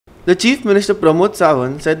The Chief Minister Pramod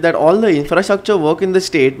Sawant said that all the infrastructure work in the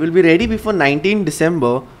state will be ready before 19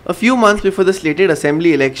 December, a few months before the slated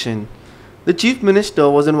assembly election. The Chief Minister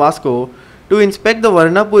was in Vasco to inspect the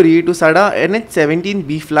Varnapuri to Sada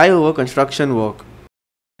NH17B flyover construction work.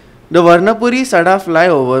 The Varnapuri Sada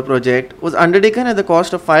flyover project was undertaken at the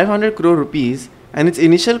cost of 500 crore rupees and its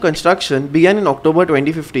initial construction began in October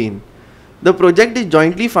 2015. The project is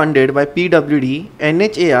jointly funded by PWD,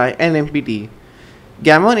 NHAI and MPT.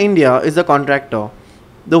 Gammon India is the contractor.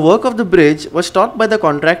 The work of the bridge was stopped by the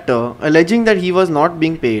contractor, alleging that he was not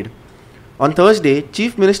being paid. On Thursday,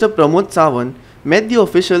 Chief Minister Pramod Sawant met the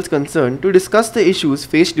officials concerned to discuss the issues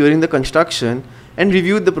faced during the construction and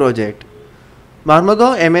reviewed the project.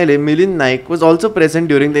 Marmagaon MLA Milind Naik was also present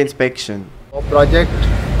during the inspection. Project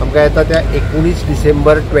आमकां येता त्या 19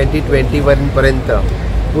 डिसेंबर 2021 पर्यंत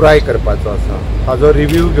पुराय करपाचो आसा. ताजो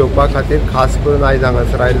review घेवपा खातीर खास करून आयज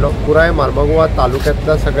हांगासर आयिल्लो. पुराय मार्मगांव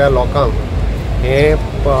तालुक्यांतल्या सगळ्या लोकांक हे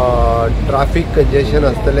ट्राफीक कंजेशन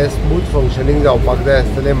आसतलें, स्मूथ फंक्शनींग जावपाक जाय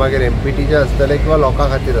आसतलें, मागीर MPTचे आसतलें किंवा लोकां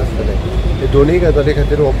खातीर आसतलें. हे दोनूय गजाली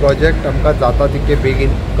खातीर हो प्रोजेक्ट आमकां जाता तितके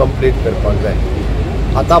बेगीन कंप्लीट करपाक जाय.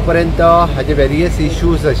 आतां पर्यंत हाजे वेरियस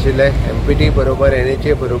इश्यूज आशिल्ले MPT बरोबर,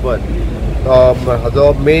 NHA बरोबर.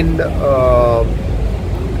 हाजो मेन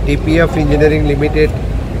TPF इंजिनियरींग लिमिटेड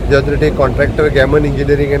जे authority contractor Gammon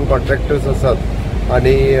engineering end contractors आसात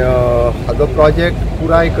आनी हाजो प्रोजेक्ट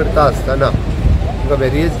पुराय करता आसतना तुमकां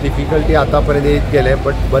वेरियस डिफिकल्टी आतां पर्यंत येत गेले,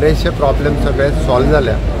 बट बरेचशे प्रॉब्लेम सगळे सॉल्व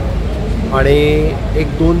जाल्या. आनी एक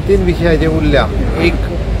 2-3 विशय जे उरल्या. एक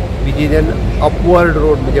विजीन अपवर्ड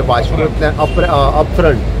रोड म्हणजे वास्कोंतल्यान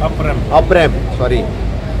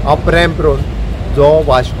अप रोड जो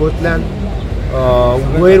वास्कोंतल्यान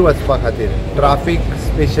वयर वचपा खातीर ट्राफीक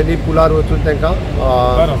स्पेशली पुलार वचून तांकां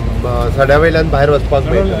सड्या वयल्यान भायर वचपाक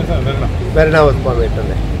मेळटलें, वेर्णा वचपाक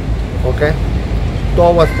मेळटलें. ओके, तो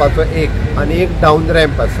वचपाचो एक. आनी एक डावन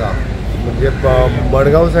रॅम्प आसा म्हणजे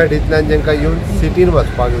मडगांव सायडींतल्यान जेंकां येवन सिटीन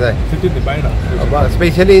वचपाक जाय,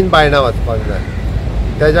 स्पेशली इन बायणा वचपाक जाय,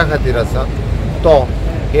 तेज्या खातीर आसा तो.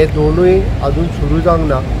 हे दोनूय अजून सुरू जावंक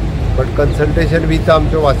ना, बट कन्सल्टेशन वीथ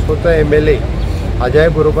आमचो वास्कोचो MLA हाज्याय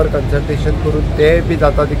बरोबर कन्सल्टेशन करून ते बी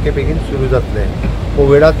जाता तितके बेगीन सुरू जातले.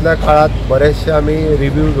 कोविडांतल्या काळात बरेचशे आमी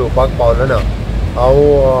रिव्यू घेवपाक पावलो ना.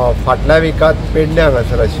 हांव फाटल्या विकांत पेडणे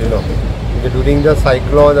हांगासर आशिल्लो म्हणजे ड्युरींग द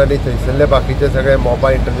सायक्लॉन आनी थंयसरले बाकीचे सगळे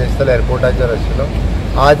मोपा इंटरनॅशनल एअरपोर्टाचेर आशिल्लो.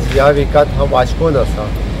 आज ह्या विकांत हांव वास्कोन आसा.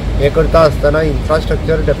 हे करता आसतना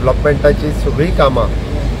इन्फ्रास्ट्रक्चर डेव्हलपमेंटाची सगळीं कामां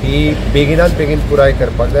ही बेगिनात बेगीन पुराय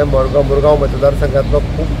करपाक जाय. मुरगांव मतदारसंघांतलो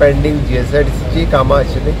खूब पेंडींग GSIDCची कामां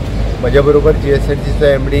आशिल्लीं. म्हज्या बरोबर GSIDCचो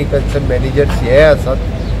MD कन्सर्न मॅनेजर्स हे आसात.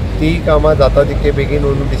 ती कामां जाता तितके बेगीन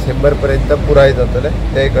 19 डिसेंबर पर्यंत पुराय जातले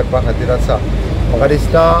ते करपा खातीर आसा. म्हाका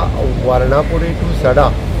दिसता वर्णापुरी टू सडा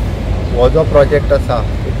हो जो प्रोजेक्ट आसा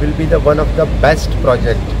it will be the one of the best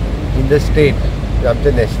project in the state.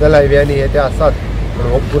 आमचे नॅशनल हायवेनी हे ते आसात,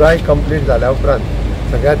 पूण हो पुराय कंप्लीट जाल्या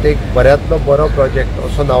उपरांत सगळ्यात एक बऱ्यांतलो बरो प्रोजेक्ट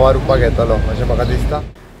असो नांवार रुपाक येतलो अशें म्हाका दिसता.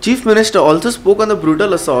 Chief Minister also spoke on the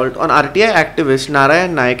brutal assault on RTI activist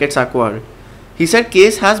Narayan Naik at Sakwad. He said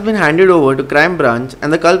case has been handed over to crime branch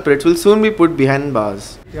and the culprits will soon be put behind bars.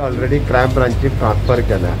 Already crime ब्रांचची transfer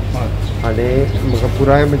केल्या आनी म्हाका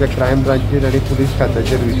पुराय म्हणजे crime ब्रांचीर आनी police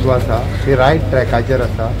खात्याचेर विश्वास आसा की right ट्रॅकाचेर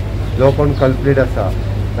आसा. जो कोण कल्प्रीट आसा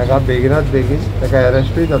ताका बेगिनात बेगीन ताका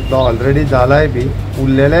अरेस्टूय जातलो. ऑलरेडी जालाय बी.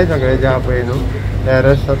 उरलेले सगळे जे आहा पळय न्हू ते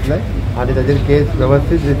अरेस्ट जातले आनी ताजेर केस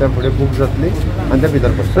व्यवस्थीत रित्या फुडें बूक जातली आनी ते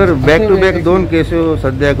भितर पडटले. सर, बॅक टू बॅक 2 केसी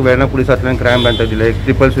सद्याक वेर्णा पुलिसांतल्यान क्रायम ब्रांचाक दिल्या. एक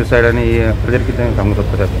ट्रिपल सुसायड आनी ताजेर कितें सांगूंक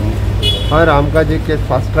सोदतात? हय, आमकां जी केस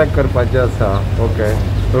फास्ट ट्रॅक करपाची आसा, ओके,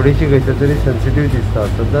 थोडीशी खंयच्या तरी सेन्सिटीव दिसता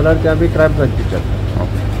आसत जाल्यार ते आमी crime ब्रांचीचेर.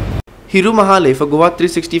 Hiru Mahale for Goa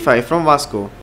 365 from Vasco.